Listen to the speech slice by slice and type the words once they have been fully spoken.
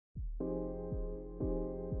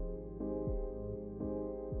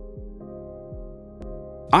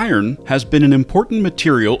Iron has been an important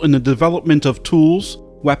material in the development of tools,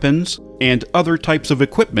 weapons, and other types of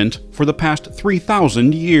equipment for the past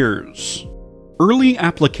 3,000 years. Early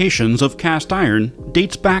applications of cast iron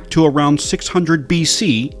dates back to around 600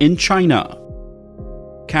 BC in China.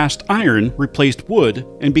 Cast iron replaced wood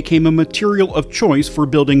and became a material of choice for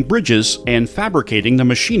building bridges and fabricating the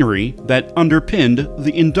machinery that underpinned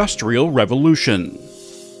the Industrial Revolution.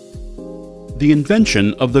 The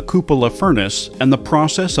invention of the cupola furnace and the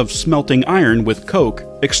process of smelting iron with coke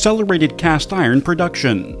accelerated cast iron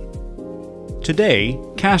production. Today,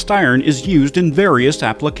 cast iron is used in various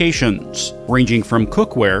applications, ranging from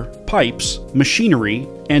cookware, pipes, machinery,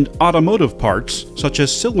 and automotive parts such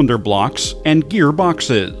as cylinder blocks and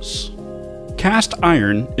gearboxes. Cast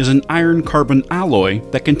iron is an iron-carbon alloy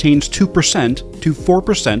that contains 2% to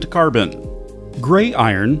 4% carbon. Gray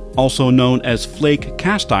iron, also known as flake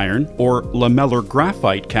cast iron or lamellar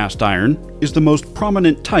graphite cast iron, is the most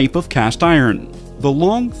prominent type of cast iron. The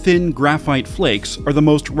long, thin graphite flakes are the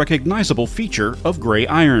most recognizable feature of gray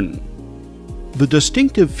iron. The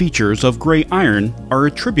distinctive features of gray iron are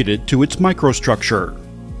attributed to its microstructure.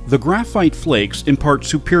 The graphite flakes impart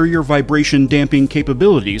superior vibration damping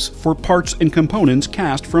capabilities for parts and components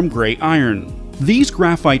cast from gray iron. These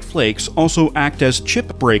graphite flakes also act as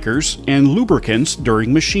chip breakers and lubricants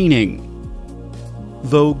during machining.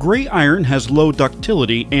 Though gray iron has low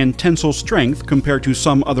ductility and tensile strength compared to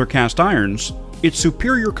some other cast irons, its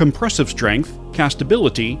superior compressive strength,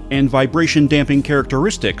 castability, and vibration damping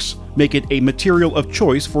characteristics make it a material of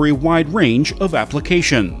choice for a wide range of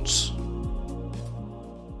applications.